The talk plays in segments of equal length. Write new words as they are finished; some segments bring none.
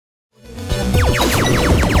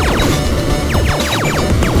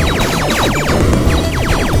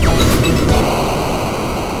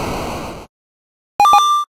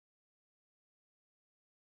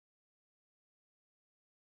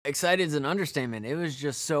Excited is an understatement. It was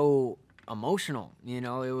just so emotional, you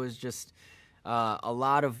know. It was just a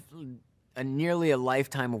lot of nearly a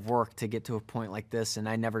lifetime of work to get to a point like this, and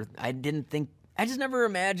I just never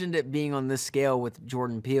imagined it being on this scale with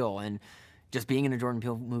Jordan Peele, and just being in a Jordan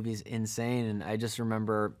Peele movie is insane. And I just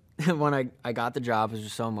remember when I got the job, it was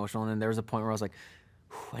just so emotional, and then there was a point where I was like,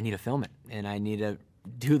 I need to film it, and I need to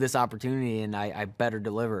do this opportunity, and I better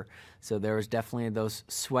deliver. So there was definitely those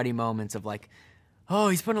sweaty moments of like, oh,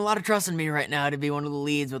 he's putting a lot of trust in me right now to be one of the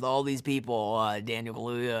leads with all these people, Daniel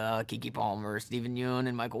Kaluuya, Keke Palmer, Steven Yeun,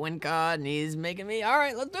 and Michael Wincott, and he's making me, all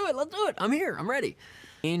right, let's do it, I'm here, I'm ready.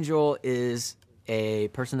 Angel is a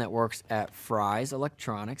person that works at Fry's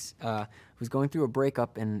Electronics, who's going through a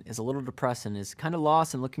breakup and is a little depressed and is kind of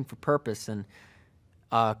lost and looking for purpose, and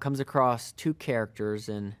comes across two characters,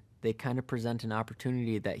 and they kind of present an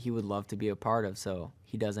opportunity that he would love to be a part of, so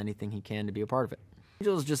he does anything he can to be a part of it.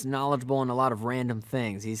 Angel's just knowledgeable in a lot of random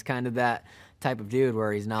things. He's kind of that type of dude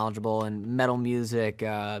where he's knowledgeable in metal music,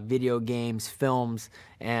 video games, films,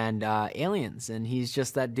 and aliens, and he's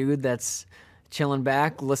just that dude that's chilling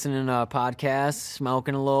back, listening to podcasts,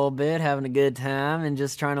 smoking a little bit, having a good time, and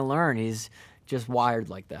just trying to learn. He's just wired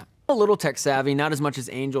like that. A little tech savvy, not as much as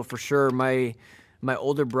Angel for sure. My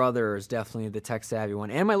older brother is definitely the tech savvy one,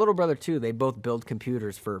 and my little brother too. They both build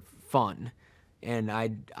computers for fun, and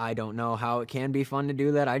I don't know how it can be fun to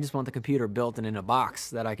do that. I just want the computer built and in a box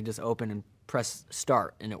that I can just open and press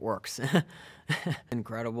start and it works.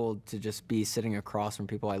 Incredible to just be sitting across from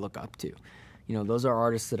people I look up to. You know, those are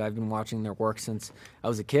artists that I've been watching their work since I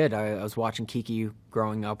was a kid. I was watching Keke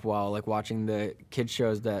growing up while like watching the kid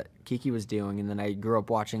shows that Keke was doing, and then I grew up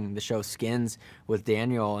watching the show Skins with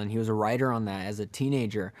Daniel, and he was a writer on that as a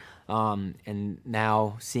teenager. And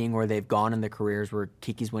now seeing where they've gone in their careers, where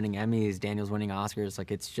Keke's winning Emmys, Daniel's winning Oscars,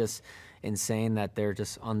 like it's just insane that they're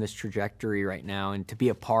just on this trajectory right now, and to be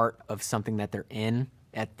a part of something that they're in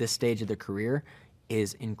at this stage of their career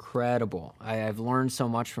is incredible. I've learned so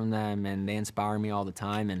much from them, and they inspire me all the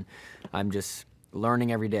time, and I'm just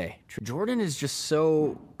learning every day. Jordan is just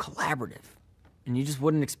so collaborative, and you just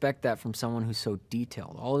wouldn't expect that from someone who's so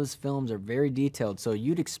detailed. All his films are very detailed, so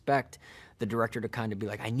you'd expect the director to kind of be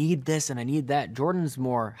like, I need this and I need that. Jordan's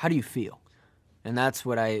more, how do you feel? And that's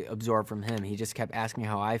what I absorbed from him. He just kept asking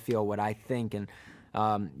how I feel, what I think, and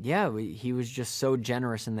yeah, he was just so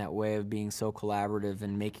generous in that way of being so collaborative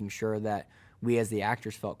and making sure that we as the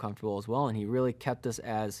actors felt comfortable as well, and he really kept us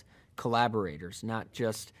as collaborators, not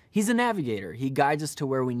just, he's a navigator. He guides us to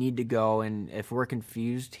where we need to go, and if we're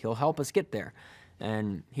confused, he'll help us get there.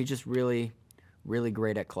 And he's just really, really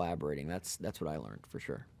great at collaborating. That's what I learned for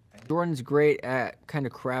sure. Jordan's great at kind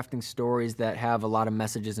of crafting stories that have a lot of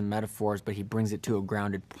messages and metaphors, but he brings it to a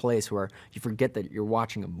grounded place where you forget that you're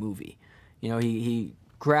watching a movie. You know, he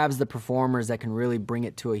grabs the performers that can really bring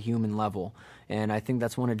it to a human level. And I think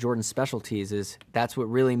that's one of Jordan's specialties, is that's what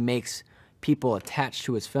really makes people attached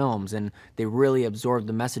to his films, and they really absorb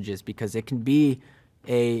the messages, because it can be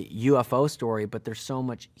a UFO story, but there's so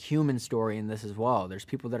much human story in this as well. There's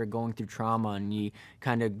people that are going through trauma, and you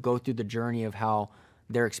kind of go through the journey of how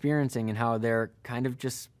they're experiencing and how they're kind of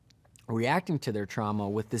just reacting to their trauma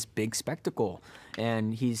with this big spectacle.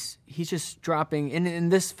 And he's just dropping,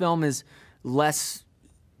 and this film is less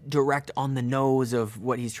direct on the nose of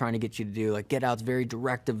what he's trying to get you to do. Like Get Out's very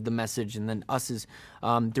direct of the message, and then Us is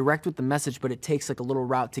direct with the message, but it takes like a little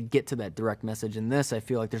route to get to that direct message. In this, I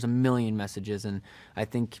feel like there's a million messages, and I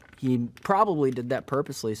think he probably did that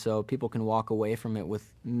purposely so people can walk away from it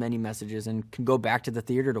with many messages and can go back to the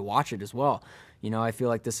theater to watch it as well. You know, I feel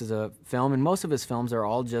like this is a film, and most of his films are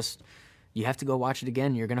all just, you have to go watch it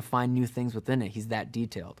again. You're going to find new things within it. He's that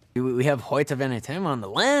detailed. We have Hoyte on the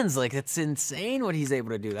lens. Like, it's insane what he's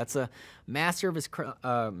able to do. That's a master of his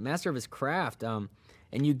craft. And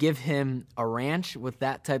you give him a ranch with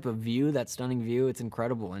that type of view, that stunning view, it's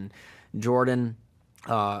incredible. And Jordan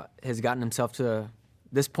has gotten himself to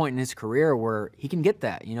this point in his career where he can get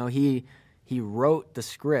that. You know, he wrote the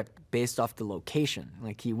script based off the location.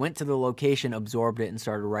 Like, he went to the location, absorbed it, and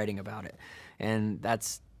started writing about it. And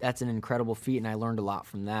that's an incredible feat, and I learned a lot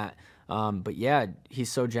from that. But yeah,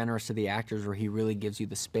 he's so generous to the actors where he really gives you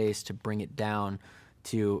the space to bring it down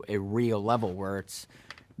to a real level where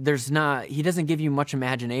he doesn't give you much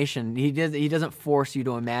imagination. He doesn't force you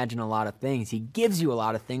to imagine a lot of things. He gives you a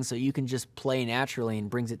lot of things so you can just play naturally, and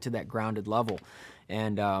brings it to that grounded level.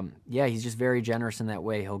 And yeah, he's just very generous in that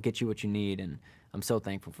way. He'll get you what you need, and I'm so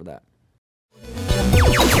thankful for that.